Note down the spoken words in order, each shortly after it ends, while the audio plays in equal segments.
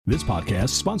This podcast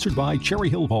is sponsored by Cherry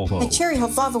Hill Volvo. At Cherry Hill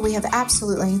Volvo, we have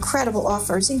absolutely incredible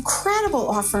offers,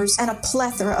 and a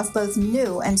plethora of both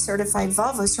new and certified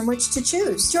Volvos from which to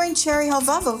choose. Join Cherry Hill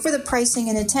Volvo for the pricing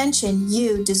and attention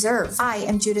you deserve. I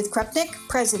am Judith Krupnick,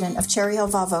 president of Cherry Hill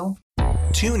Volvo.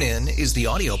 TuneIn is the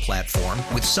audio platform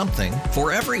with something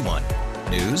for everyone.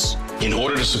 News. In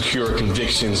order to secure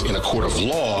convictions in a court of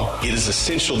law, it is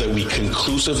essential that we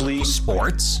conclusively.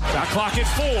 Sports. Shot clock at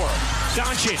 4.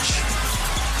 Doncic.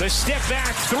 The step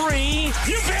back 3.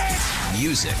 You bet.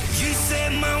 Music. You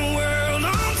set my world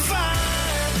on fire.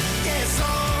 Yes,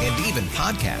 and even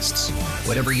podcasts.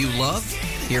 Whatever you love,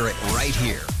 hear it right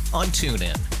here on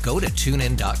TuneIn. Go to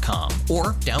TuneIn.com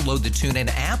or download the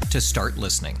TuneIn app to start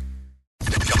listening.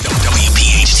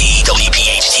 WPHT,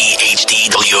 HD,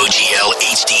 WOGL,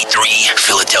 HD3,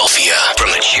 Philadelphia. From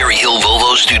the Cherry Hill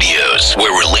Volvo Studios,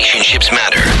 where relationships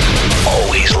matter.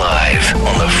 Always live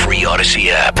on the free Odyssey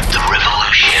app. The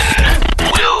revolution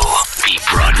will be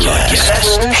broadcast.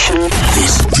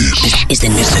 This is the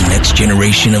next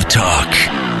generation of talk.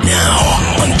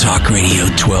 Now on Talk Radio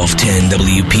 1210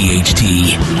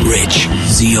 WPHT, Rich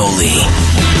Zeoli.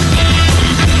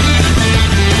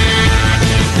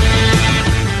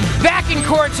 Back in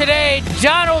court today,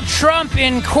 Donald Trump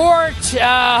in court,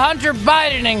 Hunter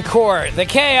Biden in court. The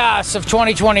chaos of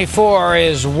 2024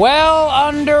 is well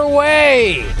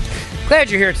underway. Glad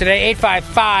you're here today.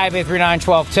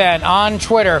 855-839-1210 on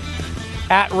Twitter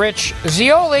at Rich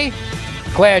Zeoli.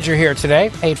 Glad you're here today.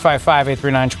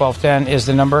 855-839-1210 is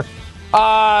the number.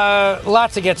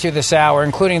 Lots to get to this hour,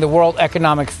 including the World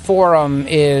Economic Forum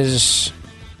is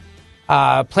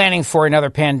planning for another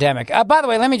pandemic. By the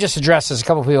way, let me just address this. A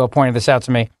couple of people have pointed this out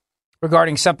to me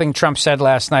regarding something Trump said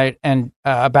last night and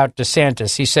about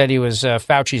DeSantis. He said he was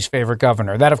Fauci's favorite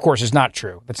governor. That, of course, is not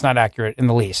true. That's not accurate in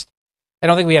the least. I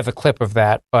don't think we have a clip of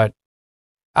that, but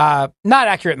not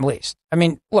accurate in the least. I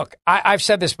mean, look, I've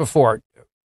said this before.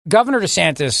 Governor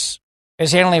DeSantis,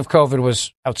 his handling of COVID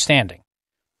was outstanding.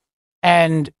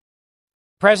 And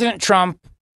President Trump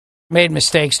made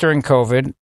mistakes during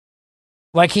COVID,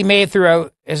 like he made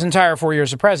throughout his entire 4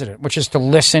 years as president, which is to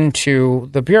listen to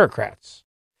the bureaucrats.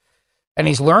 And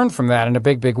he's learned from that in a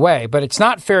big, big way. But it's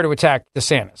not fair to attack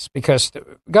DeSantis because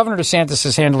Governor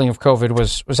DeSantis' handling of COVID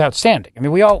was outstanding. I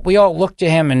mean, we all looked to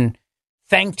him and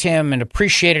thanked him and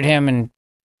appreciated him. And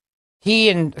he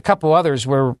and a couple others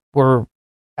were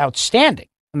outstanding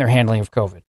in their handling of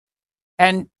COVID.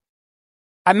 And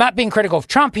I'm not being critical of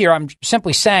Trump here. I'm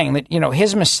simply saying that,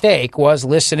 his mistake was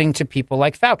listening to people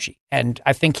like Fauci. And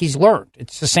I think he's learned.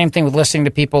 It's the same thing with listening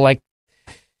to people like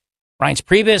Reince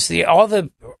Priebus, all the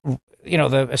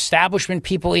establishment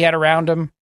people he had around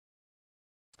him.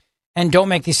 And don't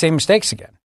make these same mistakes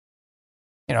again.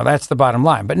 That's the bottom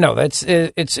line. But no, it's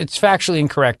factually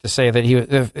incorrect to say that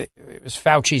it was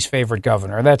Fauci's favorite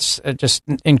governor. That's just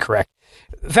incorrect.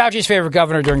 Fauci's favorite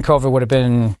governor during COVID would have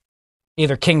been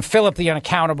either King Philip the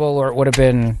Unaccountable, or it would have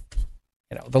been,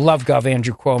 the love gov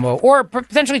Andrew Cuomo, or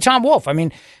potentially Tom Wolf. I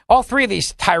mean, all three of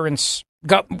these tyrants,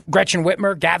 Gretchen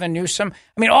Whitmer, Gavin Newsom,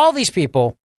 all these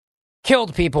people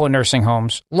killed people in nursing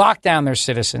homes, locked down their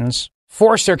citizens,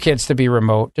 forced their kids to be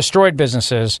remote, destroyed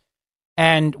businesses,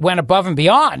 and went above and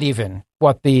beyond even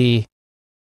what the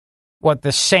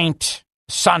Saint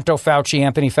Santo Fauci,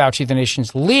 Anthony Fauci, the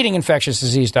nation's leading infectious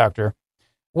disease doctor,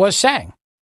 was saying.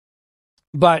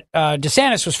 But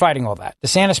DeSantis was fighting all that.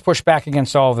 DeSantis pushed back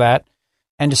against all of that.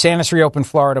 And DeSantis reopened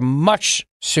Florida much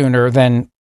sooner than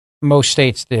most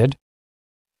states did.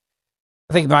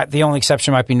 I think the only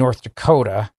exception might be North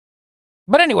Dakota.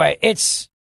 But anyway, it's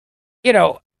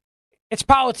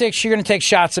politics. You're going to take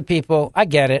shots at people. I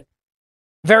get it.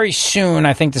 Very soon,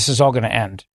 I think this is all going to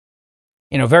end.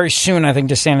 Very soon, I think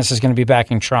DeSantis is going to be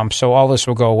backing Trump. So all this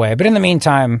will go away. But in the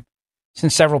meantime,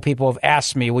 since several people have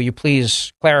asked me, will you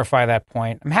please clarify that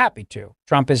point? I'm happy to.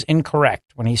 Trump is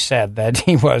incorrect when he said that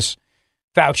he was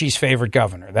Fauci's favorite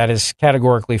governor. That is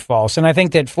categorically false. And I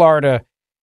think that Florida,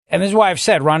 and this is why I've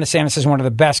said Ron DeSantis is one of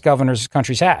the best governors this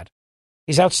country's had.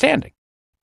 He's outstanding.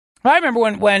 I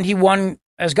remember when he won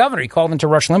as governor, he called into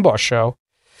Rush Limbaugh's show,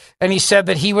 and he said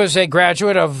that he was a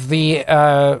graduate of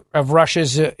of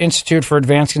Rush's Institute for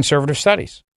Advanced Conservative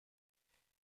Studies.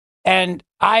 And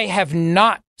I have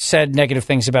not said negative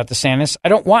things about DeSantis. I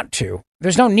don't want to.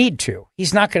 There's no need to.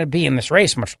 He's not going to be in this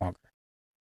race much longer.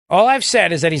 All I've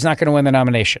said is that he's not going to win the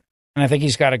nomination. And I think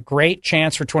he's got a great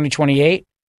chance for 2028.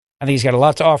 I think he's got a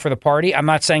lot to offer the party. I'm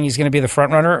not saying he's going to be the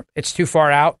front runner. It's too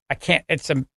far out. It's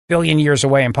a billion years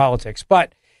away in politics.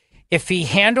 But if he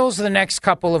handles the next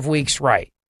couple of weeks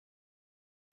right,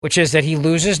 which is that he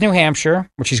loses New Hampshire,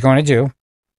 which he's going to do,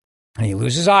 and he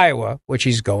loses Iowa, which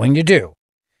he's going to do,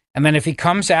 And then if he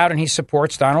comes out and he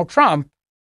supports Donald Trump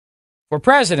for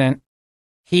president,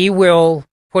 he will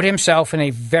put himself in a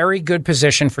very good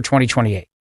position for 2028.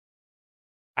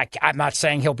 I'm not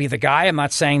saying he'll be the guy. I'm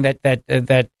not saying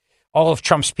that all of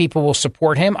Trump's people will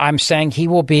support him. I'm saying he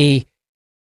will be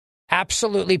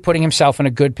absolutely putting himself in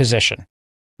a good position.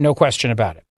 No question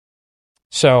about it.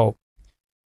 So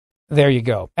there you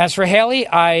go. As for Haley,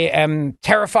 I am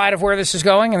terrified of where this is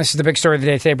going. And this is the big story of the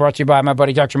day today, brought to you by my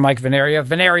buddy, Dr. Mike Veneria,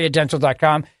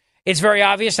 veneriadental.com. It's very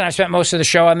obvious, and I spent most of the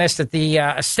show on this, that the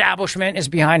establishment is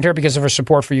behind her because of her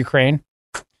support for Ukraine.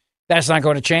 That's not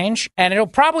going to change. And it'll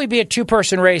probably be a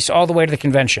two-person race all the way to the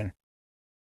convention.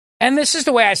 And this is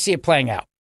the way I see it playing out.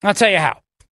 I'll tell you how.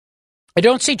 I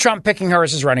don't see Trump picking her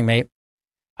as his running mate.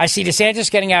 I see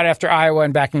DeSantis getting out after Iowa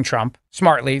and backing Trump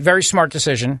smartly. Very smart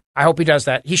decision. I hope he does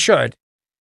that. He should.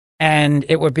 And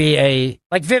it would be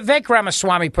like Vivek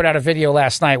Ramaswamy put out a video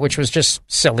last night, which was just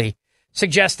silly,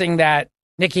 suggesting that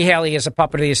Nikki Haley is a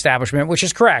puppet of the establishment, which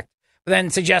is correct. But then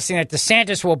suggesting that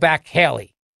DeSantis will back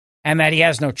Haley and that he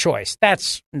has no choice.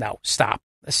 Stop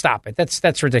it.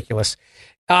 That's ridiculous.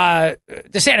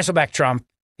 DeSantis will back Trump.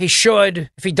 He should.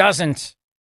 If he doesn't,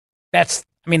 that's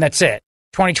it.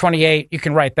 2028, you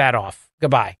can write that off.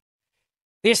 Goodbye.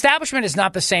 The establishment is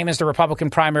not the same as the Republican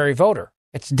primary voter.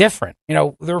 It's different.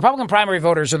 The Republican primary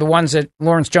voters are the ones that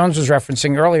Lawrence Jones was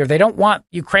referencing earlier. They don't want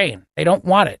Ukraine. They don't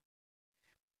want it.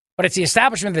 But it's the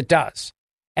establishment that does.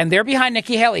 And they're behind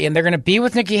Nikki Haley, and they're going to be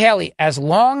with Nikki Haley as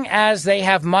long as they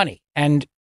have money. And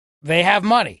they have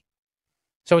money.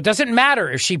 So it doesn't matter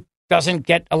if she doesn't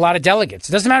get a lot of delegates.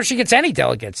 It doesn't matter if she gets any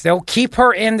delegates. They'll keep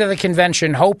her into the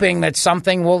convention, hoping that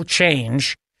something will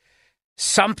change.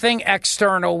 Something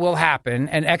external will happen.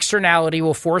 An externality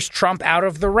will force Trump out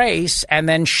of the race, and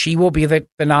then she will be the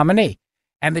nominee.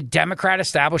 And the Democrat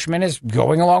establishment is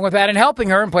going along with that and helping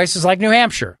her in places like New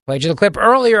Hampshire. Played you the clip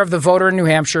earlier of the voter in New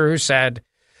Hampshire who said,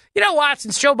 you know what,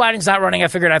 since Joe Biden's not running, I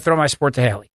figured I'd throw my support to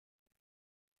Haley.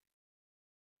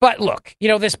 But look,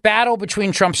 this battle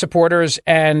between Trump supporters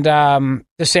and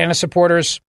DeSantis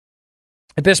supporters,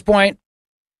 at this point,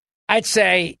 I'd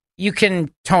say you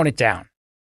can tone it down.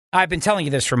 I've been telling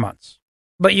you this for months,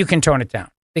 but you can tone it down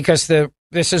because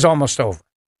this is almost over.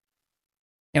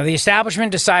 The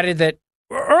establishment decided that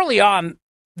early on,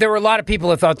 there were a lot of people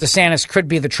that thought DeSantis could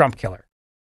be the Trump killer.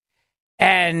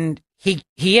 And he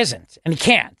isn't, and he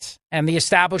can't. And the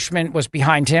establishment was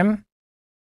behind him.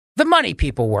 The money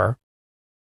people were.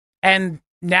 And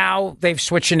now they've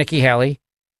switched to Nikki Haley.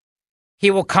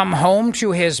 He will come home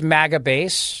to his MAGA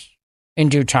base in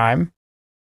due time.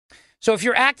 So if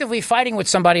you're actively fighting with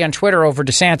somebody on Twitter over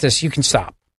DeSantis, you can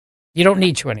stop. You don't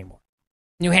need to anymore.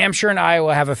 New Hampshire and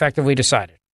Iowa have effectively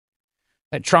decided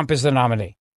that Trump is the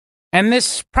nominee. And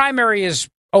this primary is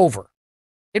over.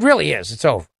 It really is. It's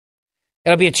over.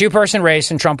 It'll be a two-person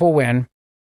race and Trump will win.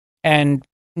 And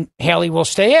Haley will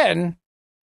stay in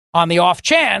on the off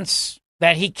chance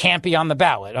that he can't be on the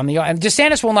ballot. And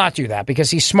DeSantis will not do that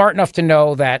because he's smart enough to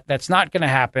know that that's not going to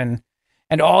happen.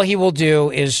 And all he will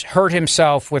do is hurt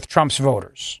himself with Trump's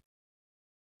voters.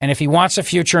 And if he wants a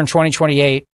future in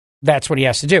 2028, that's what he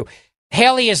has to do.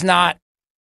 Haley is not,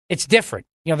 it's different.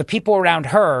 The people around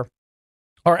her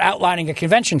are outlining a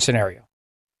convention scenario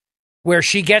where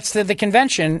she gets to the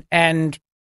convention and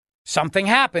something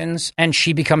happens and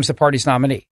she becomes the party's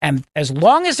nominee. And as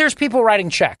long as there's people writing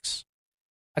checks,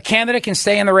 a candidate can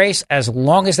stay in the race as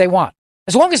long as they want.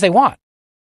 As long as they want.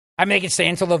 They can stay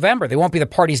until November. They won't be the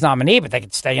party's nominee, but they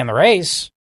can stay in the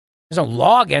race. There's no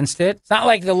law against it. It's not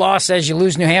like the law says you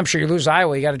lose New Hampshire, you lose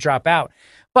Iowa, you got to drop out.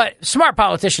 But smart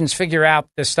politicians figure out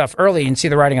this stuff early and see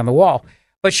the writing on the wall.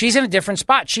 But she's in a different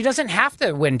spot. She doesn't have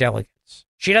to win delegates.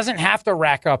 She doesn't have to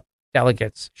rack up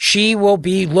delegates. She will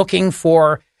be looking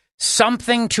for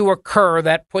something to occur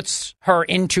that puts her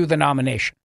into the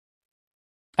nomination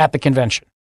at the convention.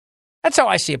 That's how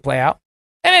I see it play out.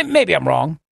 And maybe I'm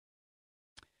wrong.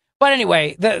 But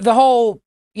anyway, the whole,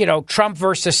 Trump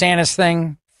versus DeSantis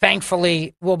thing,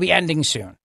 thankfully, will be ending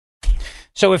soon.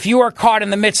 So if you are caught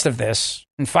in the midst of this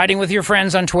and fighting with your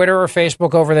friends on Twitter or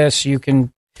Facebook over this, you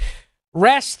can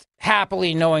rest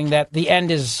happily knowing that the end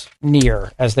is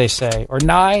near, as they say, or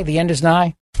nigh. The end is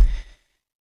nigh.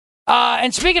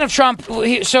 And speaking of Trump,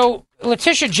 so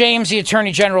Letitia James, the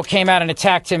attorney general, came out and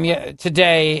attacked him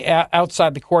today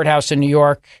outside the courthouse in New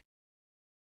York.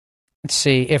 Let's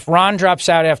see. If Ron drops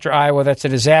out after Iowa, that's a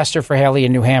disaster for Haley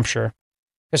in New Hampshire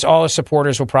because all his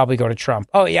supporters will probably go to Trump.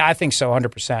 Oh, yeah, I think so,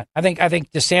 100%. I think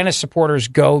DeSantis supporters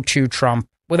go to Trump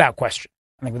without question.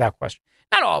 Without question.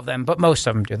 Not all of them, but most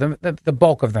of them do. The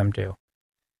bulk of them do.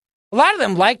 A lot of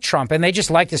them like Trump, and they just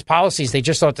liked his policies. They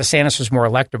just thought DeSantis was more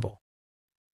electable.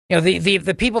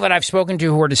 The people that I've spoken to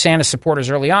who were DeSantis supporters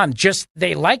early on,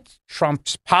 they liked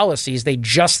Trump's policies. They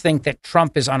just think that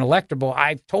Trump is unelectable.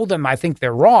 I told them I think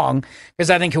they're wrong because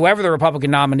I think whoever the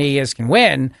Republican nominee is can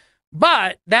win.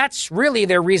 But that's really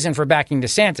their reason for backing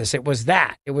DeSantis. It was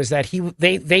that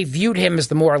they viewed him as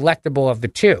the more electable of the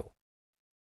two.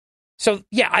 So,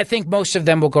 yeah, I think most of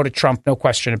them will go to Trump, no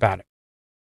question about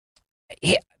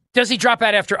it. Does he drop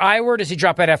out after Iowa or does he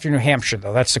drop out after New Hampshire,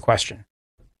 though? That's the question.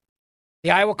 The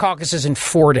Iowa caucus is in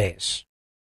 4 days.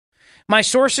 My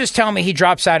sources tell me he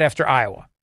drops out after Iowa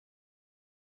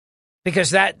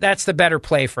because that's the better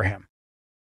play for him,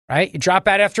 right? You drop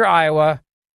out after Iowa,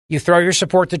 you throw your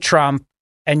support to Trump,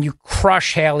 and you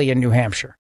crush Haley in New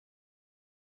Hampshire.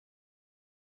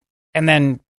 And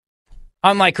then,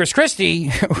 unlike Chris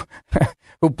Christie,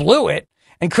 who blew it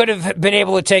and could have been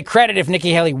able to take credit if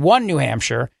Nikki Haley won New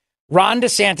Hampshire, Ron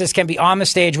DeSantis can be on the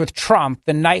stage with Trump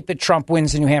the night that Trump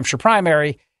wins the New Hampshire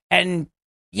primary. And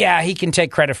yeah, he can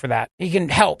take credit for that. He can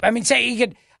help. I mean,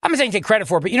 I'm not saying take credit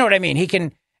for it, but you know what I mean? He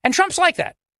can, and Trump's like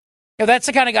that. That's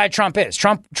the kind of guy Trump is.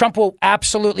 Trump will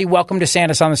absolutely welcome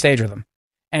DeSantis on the stage with him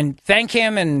and thank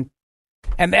him. And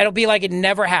that'll be like it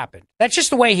never happened. That's just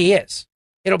the way he is.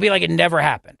 It'll be like it never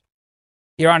happened.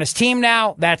 You're on his team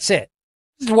now. That's it.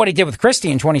 This is what he did with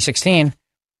Christie in 2016.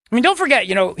 I mean, don't forget,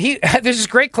 there's this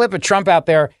great clip of Trump out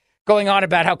there going on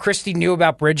about how Christie knew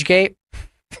about Bridgegate.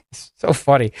 It's so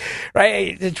funny,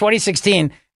 right? In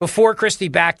 2016, before Christie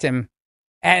backed him,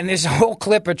 and this whole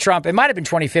clip of Trump, it might have been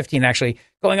 2015 actually,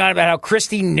 going on about how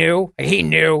Christie totally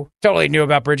knew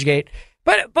about Bridgegate.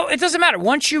 But it doesn't matter.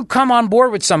 Once you come on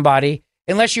board with somebody,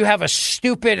 unless you have a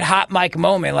stupid hot mic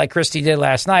moment like Christie did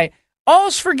last night,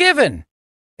 all's forgiven.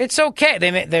 It's okay.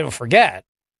 They don't forget.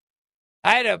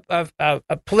 I had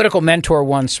a political mentor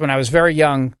once when I was very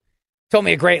young, told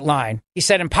me a great line. He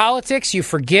said, in politics, you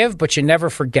forgive, but you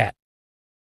never forget.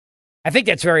 I think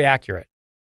that's very accurate.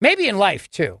 Maybe in life,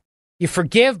 too. You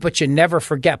forgive, but you never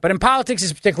forget. But in politics,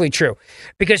 it's particularly true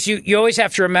because you always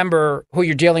have to remember who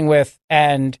you're dealing with.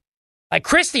 And like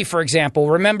Christie, for example,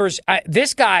 remembers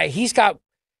this guy, he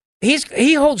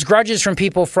holds grudges from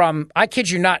people from, I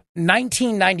kid you not,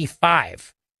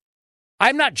 1995.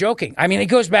 I'm not joking. I mean, it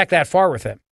goes back that far with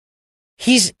him.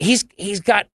 He's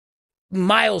got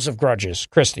miles of grudges,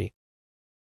 Christie.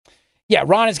 Yeah,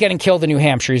 Ron is getting killed in New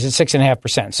Hampshire. He's at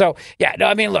 6.5%. So, yeah, no,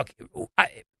 I mean, look,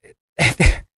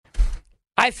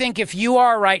 I think if you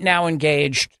are right now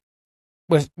engaged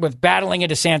with battling a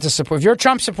DeSantis supporter, if you're a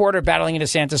Trump supporter battling a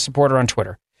DeSantis supporter on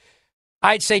Twitter,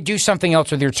 I'd say do something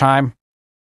else with your time.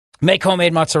 Make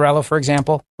homemade mozzarella, for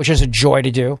example, which is a joy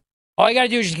to do. All you got to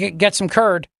do is get some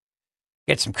curd.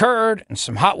 Get some curd and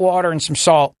some hot water and some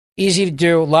salt. Easy to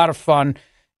do, a lot of fun.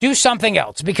 Do something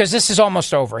else because this is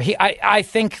almost over. I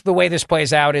think the way this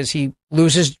plays out is he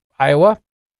loses Iowa.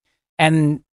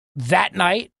 And that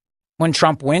night, when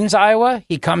Trump wins Iowa,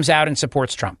 he comes out and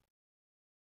supports Trump.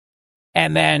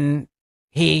 And then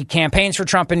he campaigns for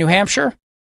Trump in New Hampshire.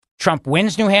 Trump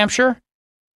wins New Hampshire.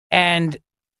 And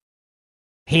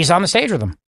he's on the stage with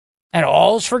him. And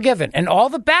all's forgiven. And all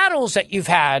the battles that you've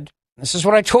had, this is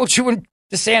what I told you when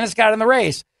DeSantis got in the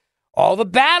race. All the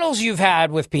battles you've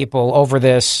had with people over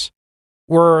this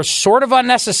were sort of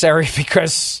unnecessary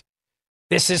because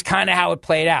this is kind of how it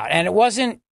played out. And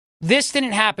this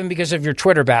didn't happen because of your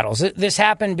Twitter battles. This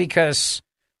happened because,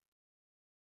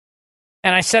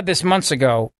 and I said this months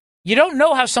ago, you don't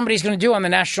know how somebody's going to do on the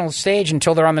national stage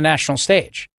until they're on the national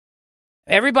stage.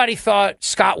 Everybody thought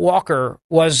Scott Walker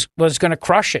was going to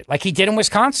crush it like he did in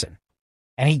Wisconsin.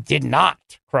 And he did not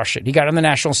crush it. He got on the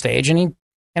national stage and he,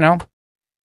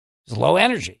 was low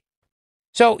energy.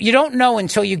 So you don't know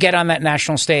until you get on that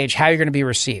national stage how you're going to be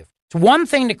received. It's one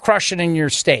thing to crush it in your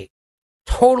state.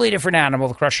 Totally different animal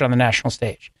to crush it on the national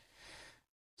stage.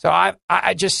 So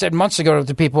I just said months ago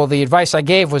to people, the advice I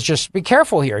gave was just be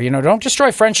careful here. Don't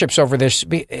destroy friendships over this.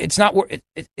 It's not.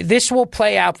 This will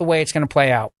play out the way it's going to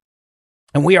play out.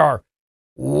 And we are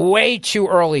way too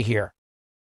early here.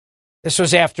 This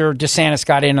was after DeSantis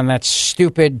got in on that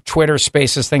stupid Twitter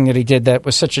Spaces thing that he did that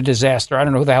was such a disaster. I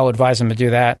don't know who the hell advised him to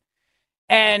do that.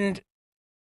 And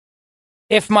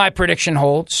if my prediction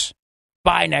holds,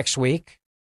 by next week,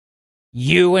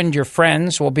 you and your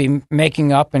friends will be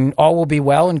making up and all will be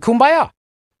well and kumbaya.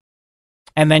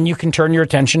 And then you can turn your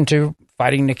attention to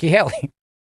fighting Nikki Haley.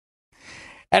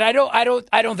 And I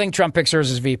don't think Trump picks her as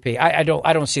his VP. I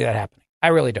don't see that happening. I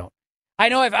really don't. I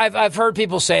know I've heard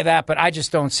people say that, but I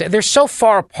just don't see it. They're so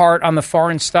far apart on the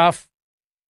foreign stuff.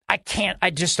 I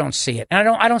just don't see it. And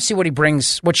I don't see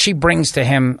what she brings to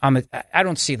him I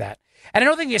don't see that. And I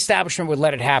don't think the establishment would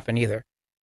let it happen either.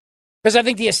 Because I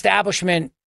think the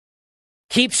establishment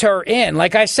keeps her in,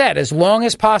 like I said, as long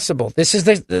as possible. This is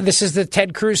the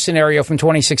Ted Cruz scenario from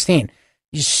 2016.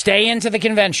 You stay into the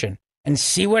convention and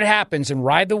see what happens and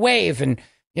ride the wave, and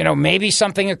maybe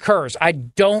something occurs. I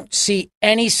don't see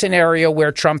any scenario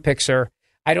where Trump picks her.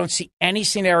 I don't see any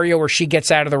scenario where she gets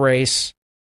out of the race.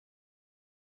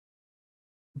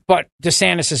 But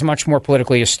DeSantis is much more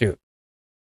politically astute.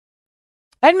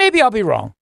 And maybe I'll be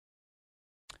wrong.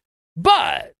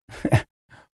 But do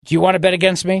you want to bet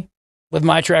against me with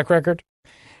my track record?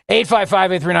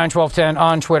 855-839-1210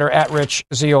 on Twitter, at Rich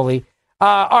Zeoli.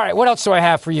 All right, what else do I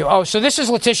have for you? Oh, so this is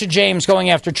Letitia James going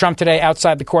after Trump today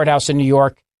outside the courthouse in New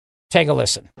York. Take a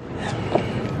listen.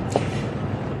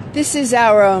 This is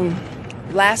our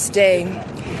last day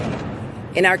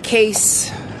in our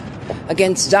case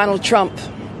against Donald Trump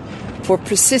for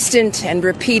persistent and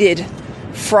repeated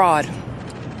fraud,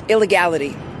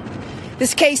 illegality.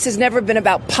 This case has never been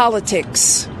about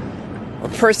politics or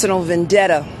personal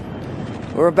vendetta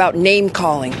or about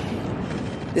name-calling.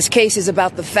 This case is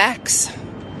about the facts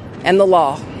and the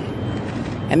law.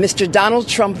 And Mr. Donald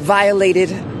Trump violated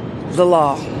the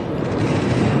law.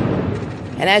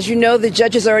 And as you know, the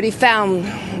judge has already found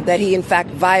that he, in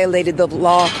fact, violated the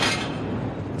law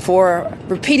for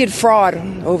repeated fraud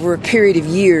over a period of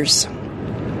years.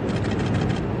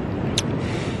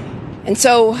 And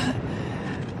so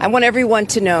I want everyone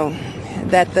to know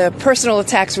that the personal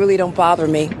attacks really don't bother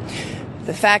me.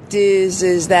 The fact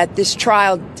is that this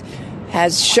trial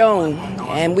has shown,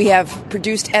 and we have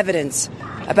produced evidence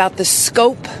about the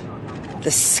scope,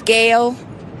 the scale,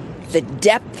 the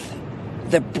depth,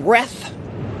 the breadth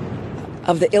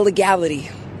of the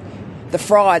illegality, the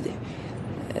fraud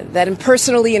that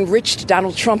impersonally enriched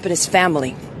Donald Trump and his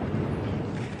family.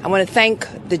 I want to thank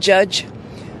the judge.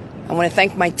 I want to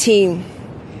thank my team.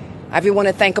 I even want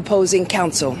to thank opposing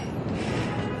counsel.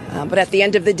 But at the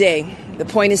end of the day, the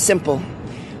point is simple.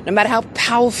 No matter how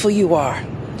powerful you are,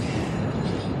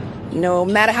 no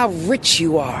matter how rich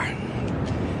you are,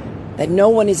 that no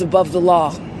one is above the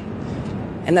law,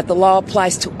 and that the law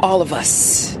applies to all of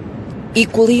us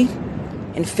equally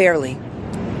and fairly.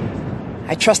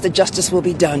 I trust that justice will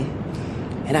be done,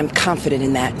 and I'm confident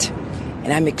in that.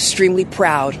 And I'm extremely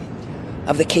proud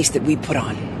of the case that we put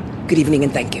on. Good evening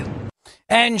and thank you.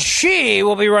 And she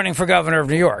will be running for governor of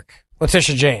New York,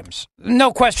 Letitia James.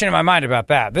 No question in my mind about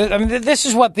that. I mean, this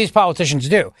is what these politicians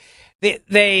do.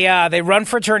 They run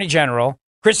for attorney general.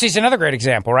 Christie's another great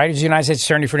example, right? He's the United States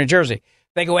Attorney for New Jersey.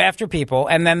 They go after people,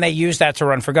 and then they use that to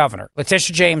run for governor.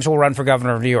 Letitia James will run for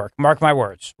governor of New York. Mark my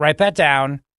words. Write that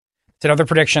down. It's another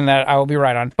prediction that I will be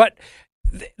right on. But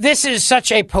this is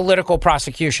such a political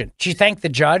prosecution. She thanked the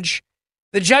judge.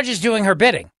 The judge is doing her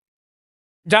bidding.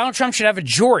 Donald Trump should have a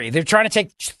jury. They're trying to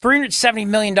take $370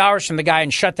 million from the guy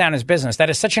and shut down his business. That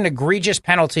is such an egregious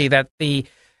penalty that the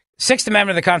Sixth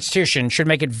Amendment of the Constitution should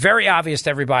make it very obvious to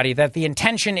everybody that the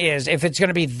intention is, if it's going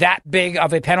to be that big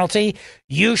of a penalty,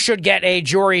 you should get a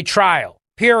jury trial,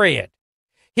 period.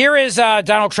 Here is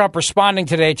Donald Trump responding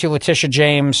today to Letitia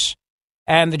James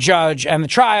and the judge and the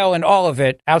trial and all of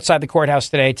it outside the courthouse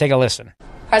today. Take a listen.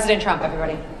 President Trump,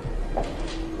 everybody.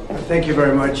 Thank you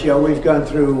very much. Yeah, we've gone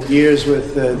through years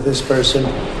with this person.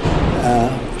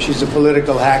 She's a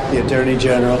political hack, the Attorney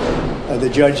General. The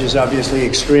judge is obviously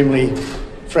extremely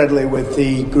friendly with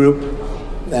the group,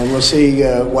 and we'll see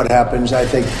what happens. I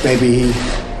think maybe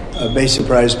he may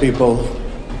surprise people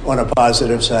on a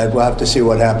positive side. We'll have to see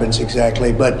what happens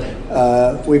exactly.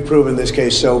 But we've proven this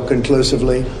case so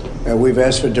conclusively. We've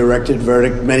asked for directed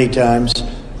verdict many times.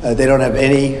 They don't have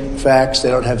any facts. They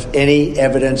don't have any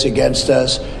evidence against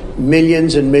us.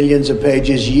 Millions and millions of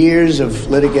pages, years of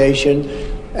litigation,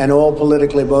 and all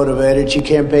politically motivated. She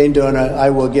campaigned on a "I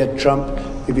will get Trump."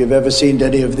 If you've ever seen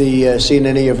any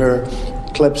of her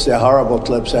clips, they're horrible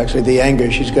clips, actually. The anger,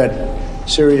 she's got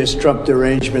serious Trump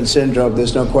derangement syndrome.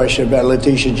 There's no question about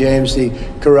Letitia James, the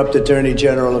corrupt Attorney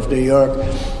General of New York.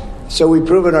 So we've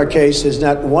proven our case. There's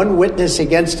not one witness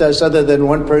against us other than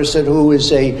one person who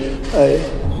is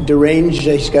a deranged.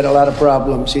 He's got a lot of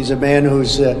problems. He's a man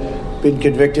who's been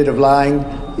convicted of lying.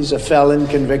 He's a felon,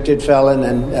 convicted felon,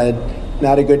 and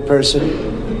not a good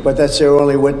person. But that's their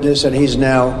only witness, and he's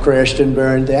now crashed and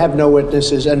burned. They have no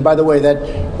witnesses. And by the way, that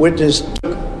witness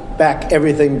took back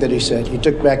everything that he said. He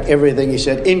took back everything he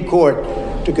said in court,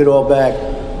 took it all back.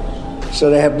 So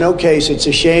they have no case. It's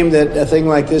a shame that a thing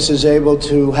like this is able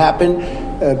to happen.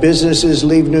 Businesses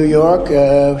leave New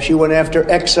York. She went after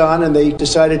Exxon, and they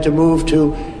decided to move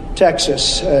to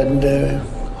Texas. And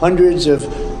hundreds of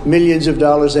millions of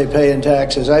dollars they pay in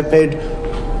taxes. I paid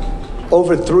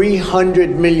over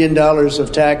 $300 million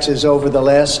of taxes over the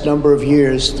last number of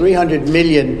years, $300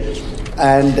 million.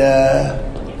 And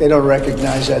They don't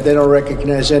recognize that. They don't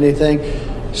recognize anything.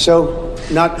 So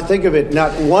think of it,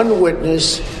 not one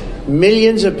witness,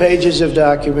 millions of pages of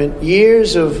document,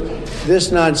 years of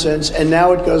this nonsense, and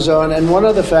now it goes on. And one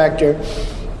other factor,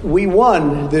 we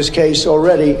won this case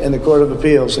already in the Court of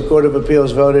Appeals. The Court of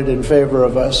Appeals voted in favor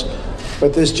of us.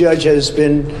 But this judge has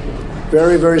been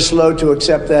very, very slow to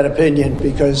accept that opinion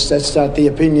because that's not the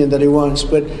opinion that he wants.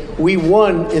 But we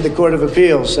won in the Court of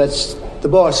Appeals. That's the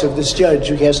boss of this judge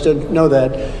who has to know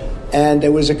that. And it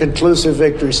was a conclusive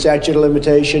victory, statute of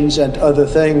limitations and other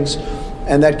things.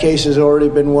 And that case has already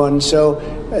been won. So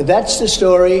that's the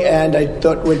story. And I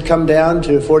thought we'd come down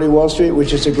to 40 Wall Street,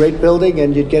 which is a great building,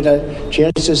 and you'd get a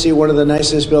chance to see one of the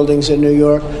nicest buildings in New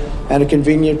York and a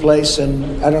convenient place.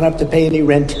 And I don't have to pay any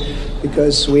rent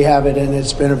because we have it, and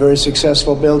it's been a very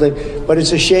successful building. But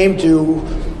it's a shame to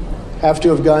have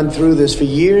gone through this for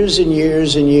years and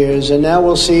years and years. And now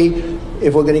we'll see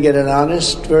if we're going to get an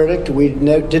honest verdict. We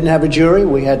didn't have a jury.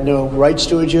 We had no rights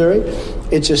to a jury.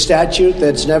 It's a statute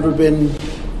that's never been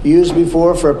used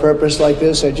before for a purpose like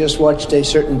this. I just watched a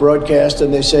certain broadcast,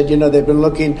 and they said, they've been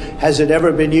looking, has it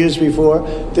ever been used before?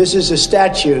 This is a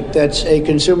statute that's a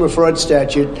consumer fraud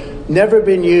statute, never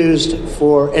been used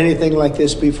for anything like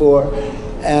this before,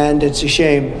 and it's a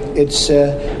shame. It's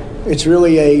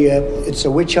really it's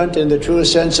a witch hunt in the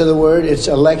truest sense of the word. It's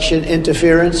election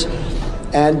interference.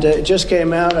 And it just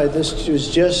came out, this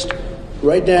was just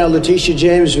right now, Letitia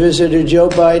James visited Joe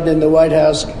Biden in the White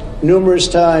House numerous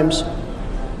times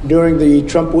during the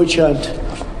Trump witch hunt.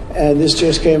 And this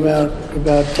just came out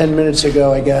about 10 minutes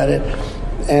ago, I got it.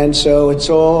 And so it's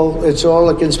all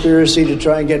a conspiracy to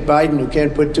try and get Biden, who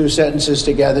can't put two sentences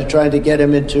together, trying to get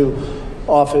him into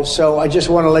office. So I just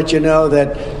want to let you know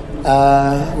that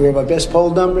we have our best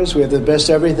poll numbers, we have the best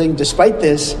everything, despite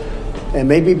this. And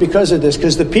maybe because of this,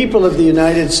 because the people of the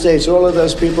United States, all of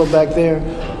those people back there,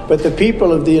 but the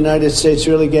people of the United States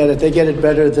really get it. They get it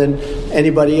better than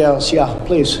anybody else. Yeah,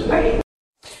 please.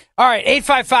 All right,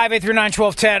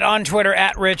 855-839-1210 on Twitter,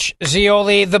 at Rich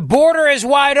Zeoli. The border is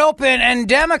wide open, and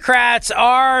Democrats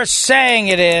are saying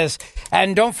it is.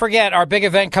 And don't forget our big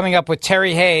event coming up with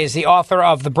Terry Hayes, the author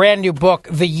of the brand new book,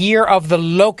 The Year of the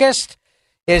Locust,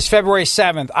 is February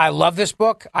 7th. I love this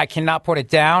book. I cannot put it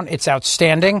down. It's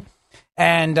outstanding.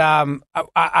 And I'm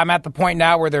at the point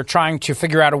now where they're trying to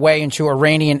figure out a way into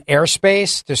Iranian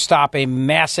airspace to stop a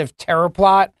massive terror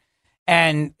plot.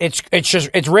 And it's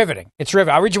riveting. It's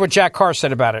riveting. I'll read you what Jack Carr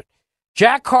said about it.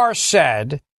 Jack Carr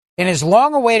said, in his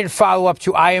long-awaited follow-up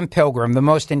to I Am Pilgrim, the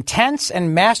most intense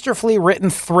and masterfully written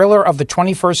thriller of the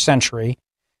 21st century,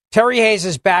 Terry Hayes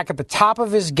is back at the top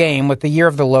of his game with The Year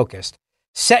of the Locust.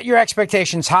 Set your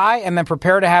expectations high and then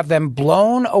prepare to have them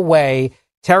blown away.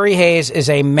 Terry Hayes is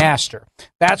a master.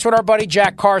 That's what our buddy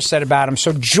Jack Carr said about him.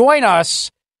 So join us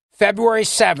February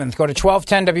 7th. Go to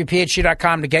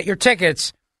 1210WPHT.com to get your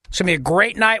tickets. It's going to be a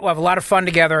great night. We'll have a lot of fun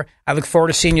together. I look forward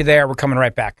to seeing you there. We're coming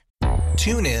right back.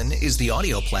 TuneIn is the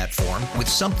audio platform with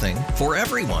something for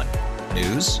everyone.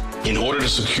 News. In order to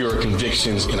secure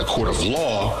convictions in a court of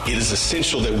law, it is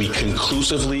essential that we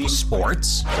conclusively.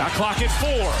 Sports. Shot clock at 4.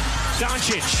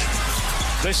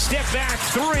 Doncic. The step back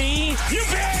 3. You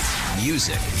bet.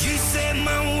 Music. You set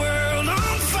my world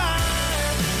on fire.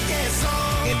 Yes,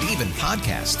 and even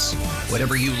podcasts.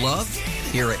 Whatever you love,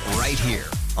 hear it right here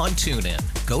on TuneIn.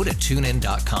 Go to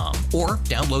TuneIn.com or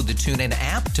download the TuneIn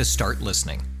app to start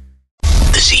listening.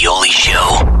 The Zeoli Show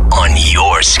on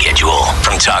your schedule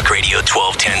from Talk Radio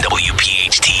 1210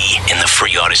 WPHT in the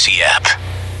free Odyssey app.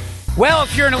 Well,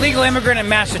 if you're an illegal immigrant in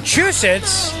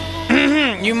Massachusetts,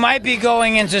 you might be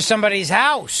going into somebody's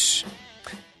house.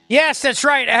 Yes, that's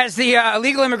right. As the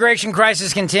illegal immigration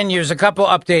crisis continues, a couple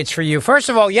updates for you. First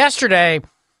of all, yesterday,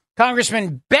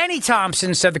 Congressman Benny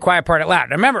Thompson said the quiet part out loud.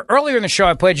 Now, remember, earlier in the show,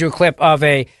 I played you a clip of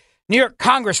a New York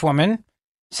congresswoman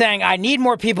saying, I need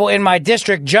more people in my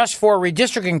district just for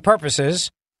redistricting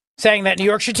purposes, saying that New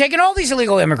York should take in all these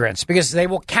illegal immigrants because they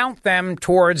will count them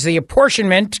towards the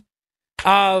apportionment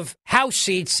of House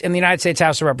seats in the United States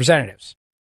House of Representatives,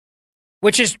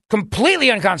 which is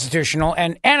completely unconstitutional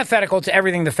and antithetical to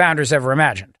everything the founders ever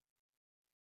imagined.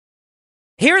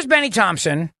 Here's Benny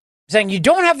Thompson saying you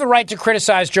don't have the right to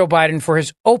criticize Joe Biden for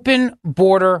his open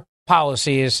border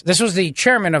policies. This was the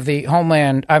chairman of the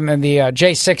Homeland, the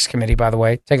J6 committee, by the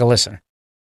way. Take a listen.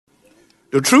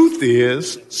 The truth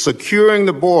is, securing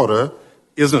the border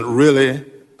isn't really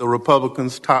the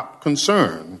Republicans' top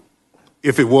concern.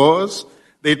 If it was,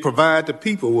 they'd provide the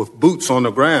people with boots on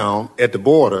the ground at the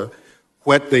border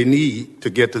what they need to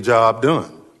get the job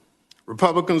done.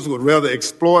 Republicans would rather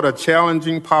exploit a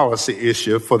challenging policy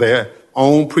issue for their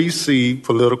own perceived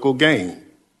political gain.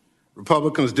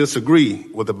 Republicans disagree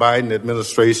with the Biden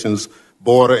administration's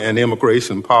border and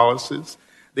immigration policies.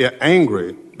 They're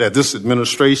angry that this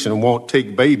administration won't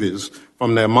take babies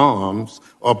from their moms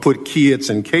or put kids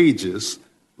in cages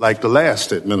like the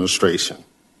last administration.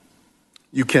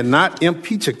 You cannot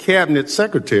impeach a cabinet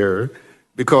secretary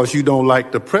because you don't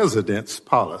like the president's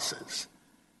policies.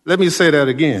 Let me say that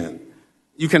again.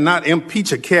 You cannot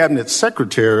impeach a cabinet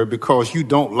secretary because you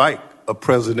don't like a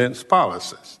president's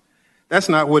policies. That's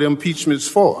not what impeachment's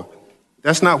for.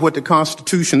 That's not what the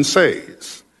Constitution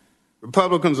says.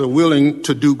 Republicans are willing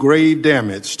to do grave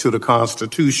damage to the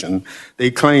Constitution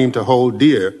they claim to hold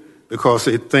dear because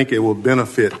they think it will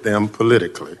benefit them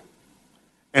politically.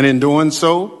 And in doing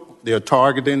so, they are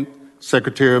targeting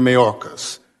Secretary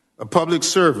Mayorkas, a public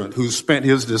servant who spent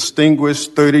his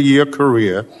distinguished 30-year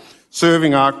career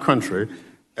serving our country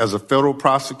as a federal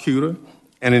prosecutor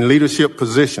and in leadership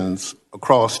positions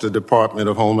across the Department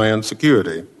of Homeland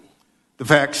Security. The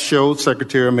facts show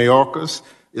Secretary Mayorkas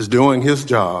is doing his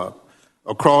job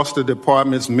across the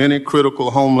department's many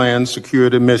critical Homeland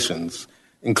Security missions,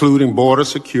 including border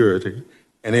security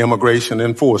and immigration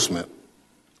enforcement.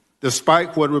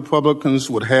 Despite what Republicans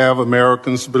would have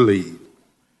Americans believe,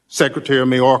 Secretary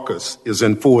Mayorkas is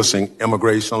enforcing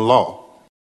immigration law.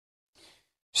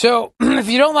 So if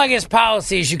you don't like his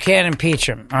policies, you can't impeach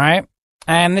him, all right?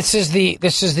 And this is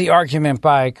the argument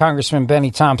by Congressman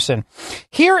Benny Thompson.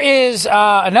 Here is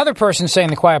another person saying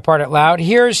the quiet part out loud.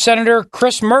 Here's Senator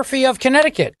Chris Murphy of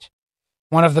Connecticut,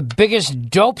 one of the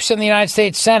biggest dopes in the United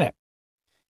States Senate.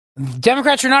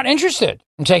 Democrats are not interested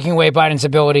in taking away Biden's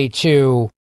ability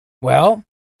to, well,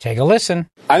 take a listen.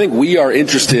 I think we are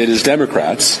interested as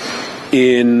Democrats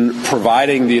in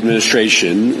providing the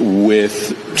administration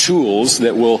with tools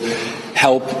that will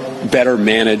help better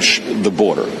manage the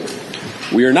border.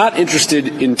 We are not interested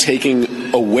in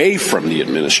taking away from the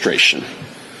administration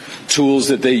tools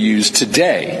that they use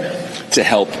today to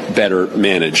help better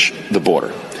manage the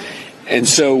border. And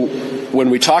so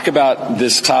when we talk about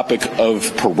this topic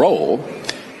of parole,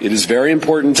 it is very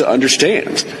important to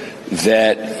understand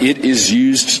that it is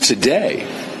used today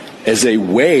as a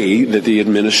way that the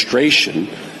administration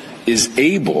is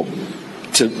able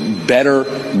to better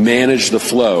manage the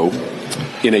flow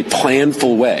in a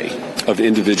planful way of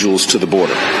individuals to the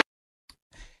border.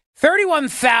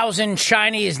 31,000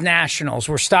 Chinese nationals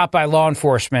were stopped by law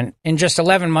enforcement in just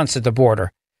 11 months at the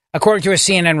border, according to a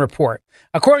CNN report.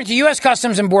 According to U.S.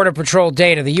 Customs and Border Patrol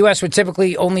data, the U.S. would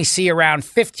typically only see around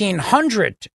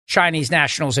 1,500 Chinese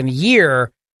nationals in a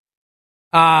year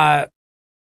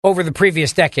over the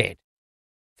previous decade.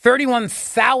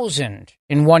 31,000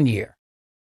 in 1 year.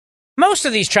 Most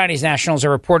of these Chinese nationals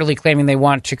are reportedly claiming they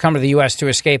want to come to the U.S. to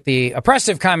escape the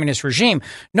oppressive communist regime.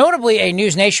 Notably, a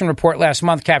News Nation report last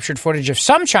month captured footage of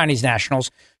some Chinese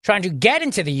nationals trying to get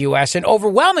into the U.S., and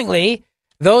overwhelmingly,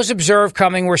 those observed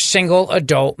coming were single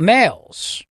adult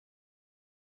males.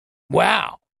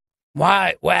 Wow.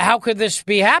 Why? How could this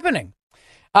be happening?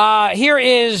 Here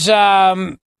is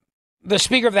the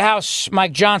Speaker of the House,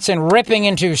 Mike Johnson, ripping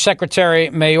into Secretary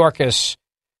Mayorkas.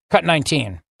 Cut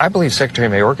 19. I believe Secretary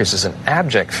Mayorkas is an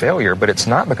abject failure, but it's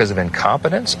not because of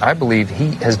incompetence. I believe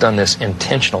he has done this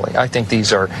intentionally. I think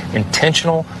these are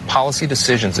intentional policy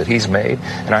decisions that he's made,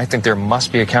 and I think there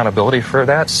must be accountability for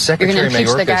that. You're going to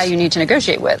impeach the guy you need to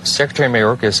negotiate with. Secretary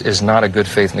Mayorkas is not a good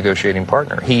faith negotiating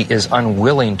partner. He is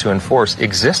unwilling to enforce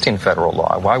existing federal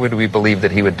law. Why would we believe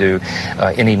that he would do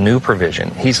any new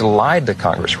provision? He's lied to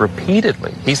Congress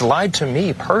repeatedly. He's lied to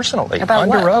me personally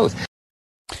under oath.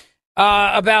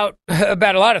 About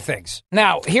a lot of things.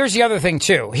 Now, here's the other thing,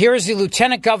 too. Here is the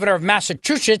Lieutenant Governor of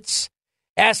Massachusetts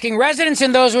asking residents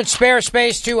and those with spare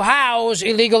space to house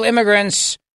illegal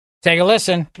immigrants. Take a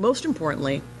listen. Most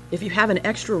importantly, if you have an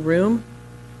extra room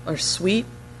or suite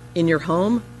in your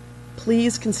home,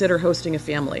 please consider hosting a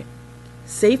family.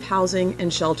 Safe housing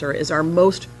and shelter is our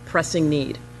most pressing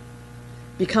need.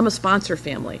 Become a sponsor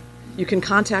family. You can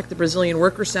contact the Brazilian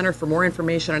Worker Center for more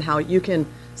information on how you can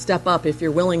step up if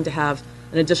you're willing to have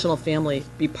an additional family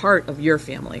be part of your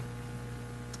family.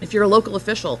 If you're a local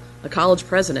official, a college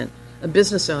president, a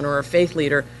business owner, or a faith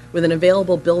leader with an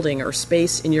available building or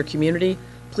space in your community,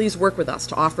 please work with us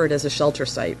to offer it as a shelter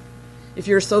site. If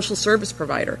you're a social service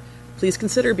provider, please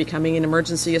consider becoming an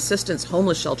emergency assistance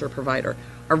homeless shelter provider.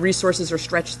 Our resources are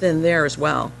stretched thin there as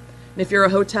well. And if you're a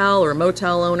hotel or a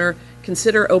motel owner,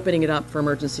 consider opening it up for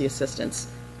emergency assistance.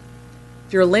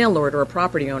 If you're a landlord or a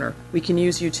property owner, we can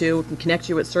use you too. We can connect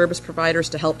you with service providers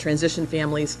to help transition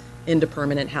families into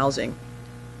permanent housing.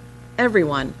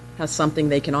 Everyone has something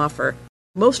they can offer.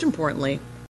 Most importantly.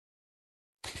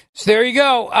 So there you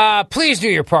go. Please do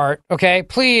your part, okay?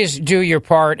 Please do your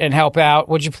part and help out.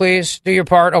 Would you please do your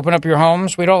part? Open up your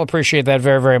homes. We'd all appreciate that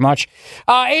very, very much.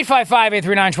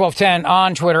 855-839-1210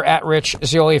 on Twitter, at Rich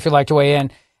Zeoli, if you'd like to weigh in.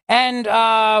 And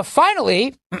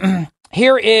finally,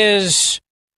 here is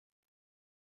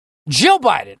Jill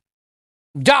Biden.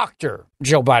 Dr.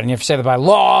 Jill Biden. You have to say that by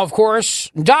law, of course.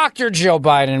 Dr. Jill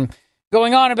Biden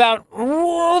going on about,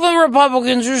 the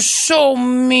Republicans are so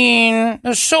mean.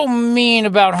 They're so mean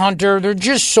about Hunter. They're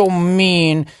just so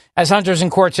mean. As Hunter's in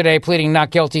court today pleading not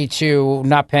guilty to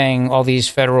not paying all these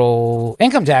federal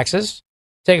income taxes.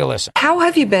 Take a listen. How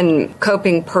have you been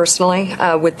coping personally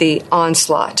with the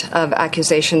onslaught of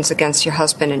accusations against your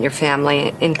husband and your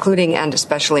family, including and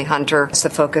especially Hunter? It's the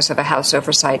focus of a House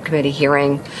Oversight Committee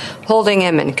hearing, holding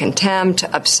him in contempt,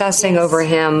 obsessing over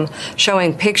him,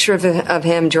 showing pictures of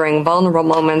him during vulnerable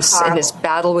moments in his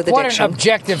battle with addiction. What an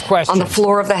objective question. On the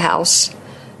floor of the House.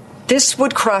 This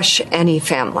would crush any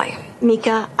family.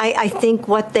 Mika, I think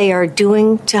what they are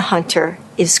doing to Hunter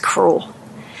is cruel.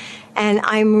 And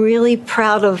I'm really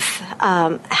proud of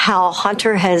how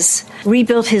Hunter has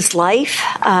rebuilt his life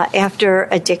after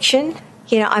addiction.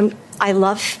 You know, I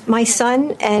love my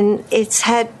son, and it's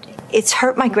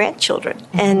hurt my grandchildren,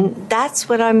 and that's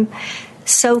what I'm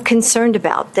so concerned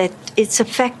about. That it's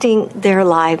affecting their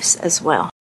lives as well.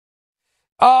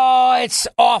 Oh, it's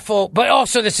awful. But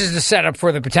also, this is the setup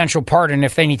for the potential pardon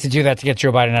if they need to do that to get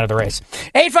Joe Biden out of the race.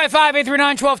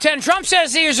 855-839-1210. Trump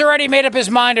says he has already made up his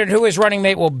mind on who his running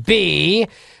mate will be.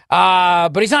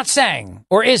 But he's not saying.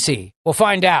 Or is he? We'll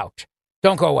find out.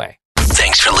 Don't go away.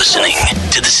 Thanks for listening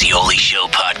to the Zeoli Show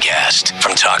podcast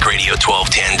from Talk Radio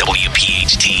 1210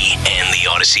 WPHT and the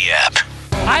Odyssey app.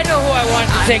 I know who I want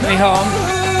to take me home.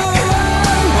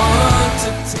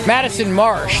 Madison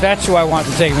Marsh. That's who I want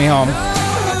to take me home.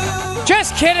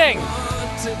 Just kidding.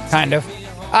 Kind of.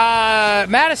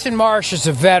 Madison Marsh is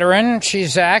a veteran.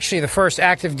 She's actually the first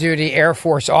active duty Air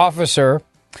Force officer.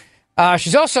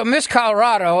 She's also Miss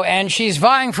Colorado, and she's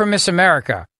vying for Miss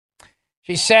America.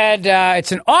 She said,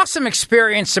 it's an awesome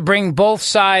experience to bring both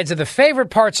sides of the favorite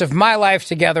parts of my life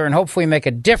together and hopefully make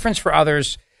a difference for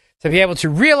others, to be able to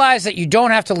realize that you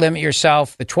don't have to limit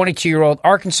yourself, the 22-year-old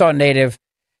Arkansas native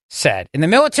said. In the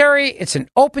military, it's an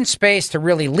open space to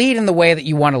really lead in the way that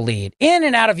you want to lead, in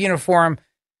and out of uniform.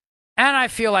 And I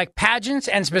feel like pageants,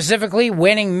 and specifically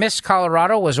winning Miss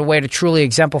Colorado, was a way to truly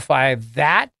exemplify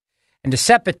that and to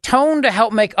set the tone to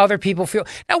help make other people feel.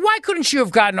 Now, why couldn't you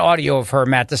have gotten audio of her,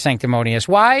 Matt DeSanctimonious?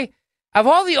 Why? Of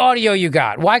all the audio you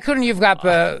got, why couldn't you have got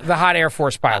the hot Air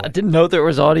Force pilot? I didn't know there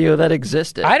was audio that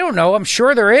existed. I don't know. I'm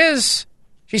sure there is.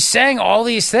 She's saying all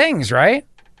these things, right?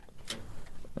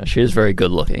 She is very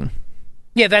good looking.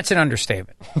 Yeah, that's an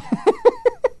understatement.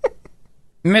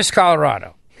 Miss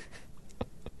Colorado.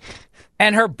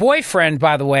 And her boyfriend,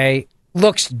 by the way,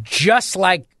 looks just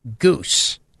like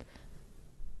Goose.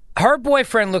 Her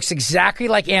boyfriend looks exactly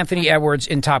like Anthony Edwards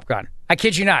in Top Gun. I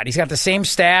kid you not. He's got the same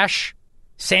stash,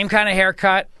 same kind of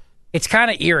haircut. It's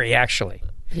kind of eerie, actually.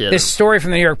 Yeah. This story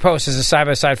from the New York Post is a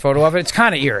side-by-side photo of it. It's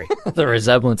kind of eerie. The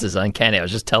resemblance is uncanny. I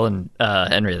was just telling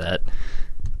Henry that.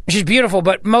 She's beautiful,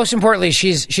 but most importantly,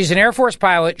 she's an Air Force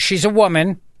pilot. She's a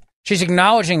woman. She's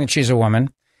acknowledging that she's a woman.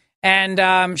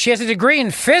 And she has a degree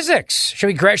in physics.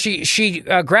 She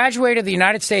graduated the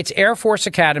United States Air Force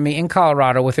Academy in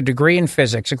Colorado with a degree in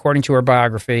physics, according to her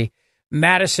biography,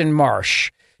 Madison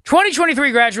Marsh.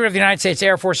 2023 graduate of the United States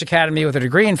Air Force Academy with a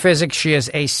degree in physics. She is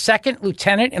a second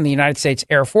lieutenant in the United States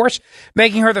Air Force,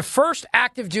 making her the first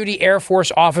active duty Air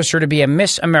Force officer to be a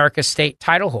Miss America state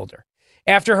title holder.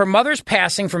 After her mother's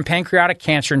passing from pancreatic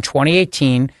cancer in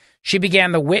 2018, she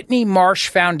began the Whitney Marsh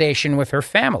Foundation with her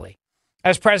family.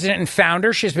 As president and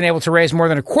founder, she's been able to raise more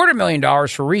than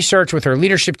 $250,000 for research with her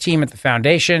leadership team at the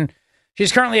foundation.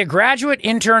 She's currently a graduate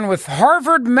intern with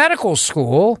Harvard Medical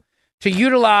School to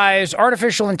utilize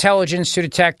artificial intelligence to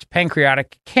detect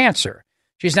pancreatic cancer.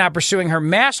 She's now pursuing her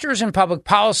master's in public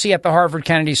policy at the Harvard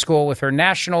Kennedy School with her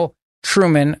National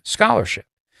Truman Scholarship.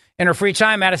 In her free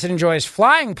time, Madison enjoys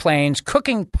flying planes,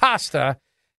 cooking pasta,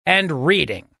 and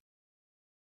reading.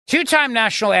 2-time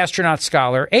National Astronaut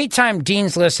Scholar, 8-time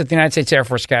Dean's List at the United States Air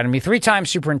Force Academy, 3-time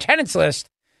Superintendent's List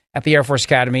at the Air Force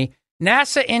Academy,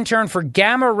 NASA intern for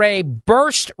Gamma Ray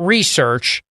Burst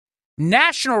Research,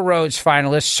 National Roads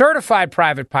finalist, certified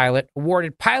private pilot,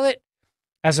 awarded pilot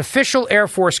as official Air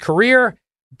Force career,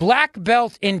 black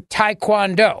belt in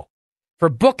Taekwondo. For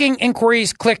booking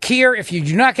inquiries, click here. If you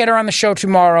do not get her on the show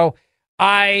tomorrow,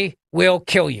 I will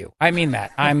kill you. I mean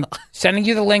that. I'm sending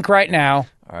you the link right now.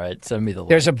 All right, send me the link.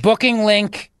 There's a booking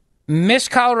link. Miss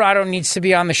Colorado needs to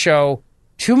be on the show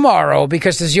tomorrow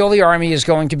because the Zeoli Army is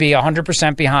going to be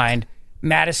 100% behind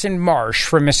Madison Marsh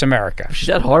for Miss America. She's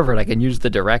at Harvard. I can use the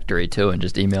directory, too, and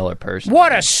just email her personally.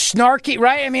 What a snarky,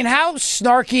 right? I mean, how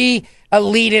snarky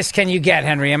elitist can you get,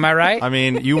 Henry? Am I right? I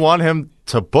mean, you want him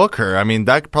to book her. I mean,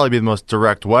 that could probably be the most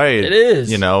direct way. It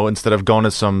is. Instead of going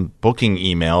to some booking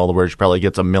email where she probably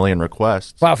gets a million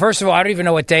requests. Well, first of all, I don't even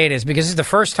know what day it is because this is the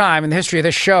first time in the history of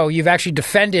this show you've actually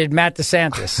defended Matt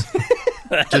DeSantis.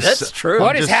 That's true.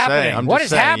 What is happening? What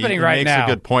is happening right now? He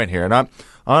makes a good point here. And I don't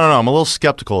know. I'm a little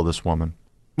skeptical of this woman.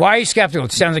 Why are you skeptical?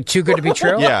 It sounds like too good to be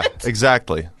true? Yeah,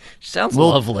 exactly. Sounds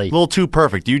lovely. A little too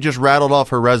perfect. You just rattled off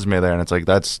her resume there, and it's like,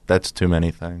 that's too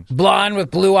many things. Blonde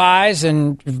with blue eyes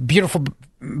and beautiful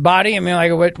body. I mean,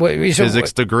 like, what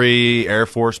physics degree, Air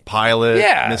Force pilot,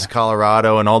 Miss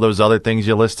Colorado, and all those other things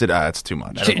you listed. It's too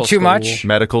much. Too much?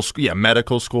 Medical school. Yeah,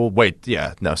 medical school. Wait,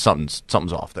 no,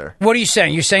 something's off there. What are you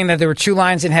saying? You're saying that there were two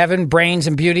lines in heaven, brains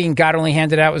and beauty, and God only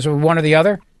handed out was one or the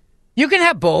other? You can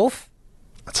have both.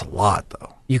 That's a lot,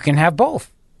 though. You can have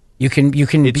both. You can be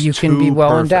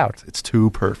well endowed. It's too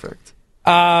perfect.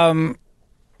 Well,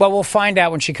 we'll find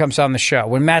out when she comes on the show.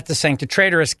 When Matt DeSantis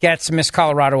Traitorous gets Miss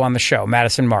Colorado on the show,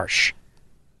 Madison Marsh.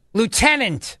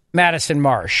 Lieutenant Madison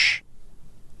Marsh.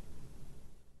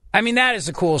 I mean, that is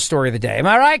the coolest story of the day. Am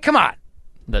I right? Come on.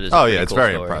 That is it's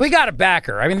very impressive. We got to back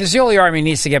her. I mean, the Zeoli Army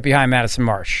needs to get behind Madison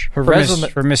Marsh for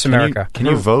Miss America. Can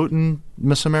you vote in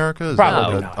Miss America? Is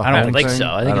Probably not. I don't think so.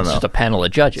 I think it's just a panel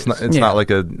of judges. It's not like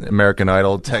an American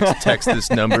Idol. Text this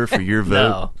number for your vote.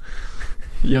 No.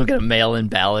 You don't get a mail-in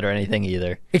ballot or anything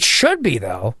either. It should be,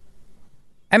 though.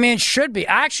 I mean, it should be.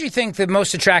 I actually think the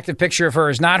most attractive picture of her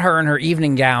is not her in her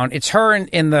evening gown. It's her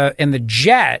in the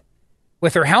jet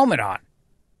with her helmet on.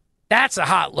 That's a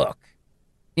hot look.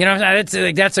 You know,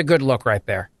 that's a good look right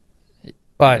there.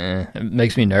 But it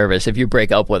makes me nervous. If you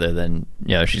break up with her, then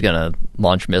she's going to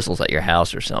launch missiles at your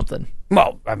house or something.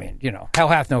 Well, I mean, hell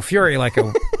hath no fury like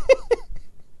a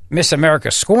Miss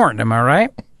America scorned. Am I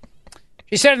right?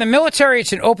 She said, in the military,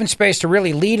 it's an open space to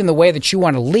really lead in the way that you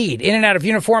want to lead. In and out of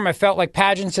uniform, I felt like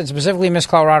pageants and specifically Miss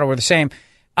Colorado were the same.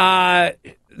 And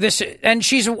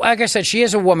she's, like I said, she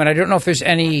is a woman. I don't know if there's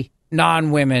any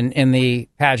non-women in the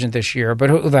pageant this year, but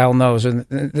who the hell knows in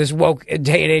this woke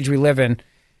day and age we live in.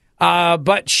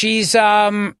 But she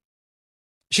said,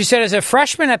 as a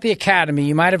freshman at the academy,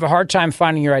 you might have a hard time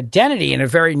finding your identity in a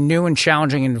very new and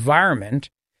challenging environment.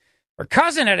 Her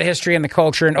cousin had a history in the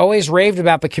culture and always raved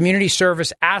about the community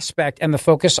service aspect and the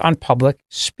focus on public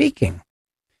speaking.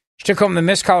 She took home the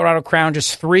Miss Colorado crown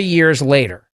just 3 years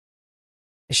later.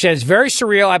 She says, very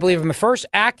surreal. I believe I'm the first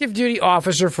active duty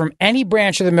officer from any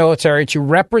branch of the military to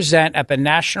represent at the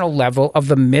national level of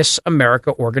the Miss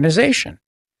America organization.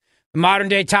 The modern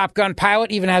day Top Gun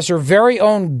pilot even has her very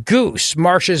own goose,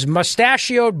 Marsh's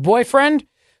mustachioed boyfriend,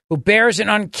 who bears an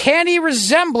uncanny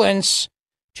resemblance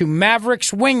to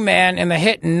Maverick's wingman in the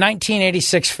hit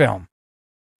 1986 film.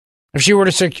 If she were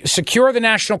to secure the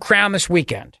national crown this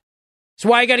weekend. That's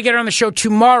why you got to get her on the show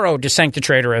tomorrow, DeSantis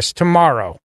Traitorous,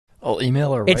 tomorrow. I'll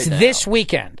email her right It's now. this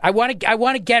weekend. I want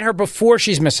to get her before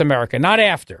she's Miss America, not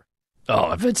after.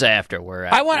 Oh, if it's after, we're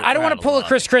I don't want to pull a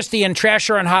Chris Christie and trash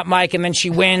her on hot mic, and then she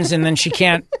wins, and then she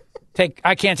can't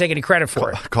I can't take any credit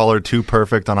for it. Call her too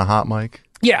perfect on a hot mic.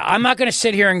 Yeah, I'm not going to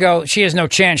sit here and go, she has no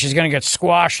chance. She's going to get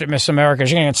squashed at Miss America.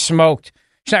 She's going to get smoked.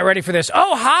 She's not ready for this.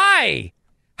 Oh, hi.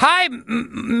 Hi,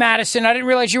 Madison. I didn't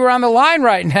realize you were on the line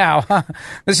right now.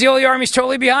 The Zeoli Army's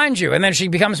totally behind you. And then she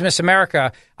becomes Miss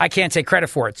America. I can't take credit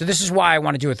for it. So this is why I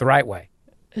want to do it the right way.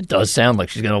 It does sound like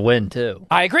she's going to win, too.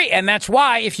 I agree. And that's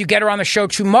why if you get her on the show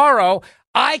tomorrow,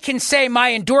 I can say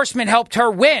my endorsement helped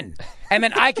her win. And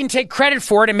then I can take credit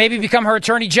for it and maybe become her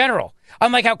attorney general.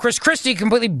 Unlike how Chris Christie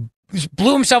completely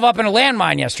blew himself up in a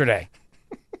landmine yesterday.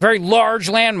 Very large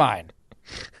landmine.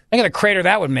 Think of the crater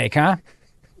that would make, huh?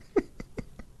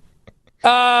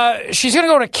 She's going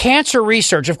to go to cancer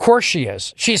research. Of course she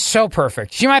is. She's so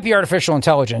perfect. She might be artificial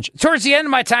intelligence. Towards the end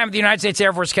of my time at the United States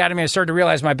Air Force Academy, I started to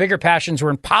realize my bigger passions were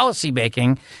in policy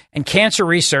making and cancer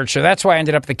research. So that's why I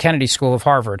ended up at the Kennedy School of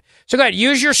Harvard. So go ahead,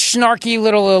 use your snarky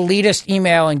little elitist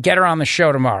email and get her on the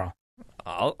show tomorrow.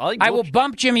 I will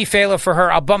bump Jimmy Fallon for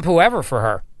her. I'll bump whoever for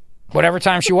her. Whatever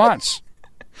time she wants.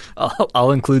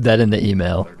 I'll include that in the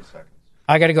email.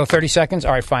 I got to go 30 seconds?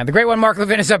 All right, fine. The great one, Mark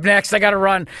Levin, is up next. I got to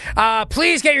run.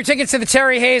 Please get your tickets to the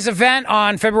Terry Hayes event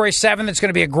on February 7th. It's going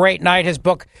to be a great night. His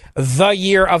book, The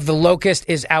Year of the Locust,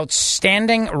 is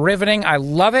outstanding, riveting. I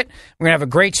love it. We're going to have a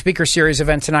great speaker series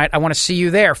event tonight. I want to see you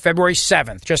there, February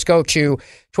 7th. Just go to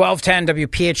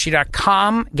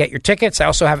 1210WPHT.com. Get your tickets. I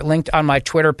also have it linked on my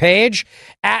Twitter page,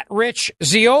 @Rich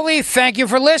Zeoli. Thank you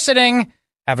for listening.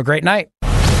 Have a great night.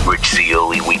 Rich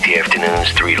Zioli, weekday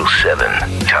afternoons 3 to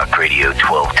 7. Talk Radio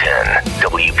 1210,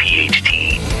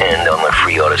 WPHT, and on the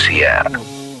free Odyssey app.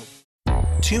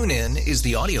 TuneIn is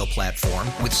the audio platform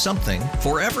with something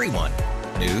for everyone.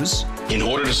 News. In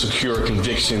order to secure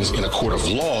convictions in a court of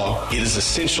law, it is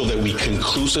essential that we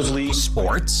conclusively.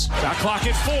 Sports. Shot clock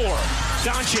at 4.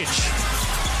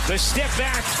 Doncic. The step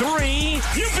back 3.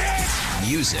 You bet.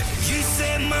 Music. You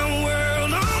set my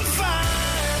world on fire.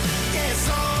 Yes,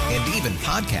 and even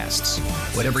podcasts.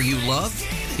 Whatever you love,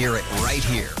 hear it right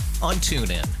here on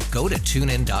TuneIn. Go to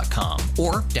TuneIn.com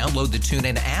or download the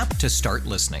TuneIn app to start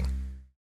listening.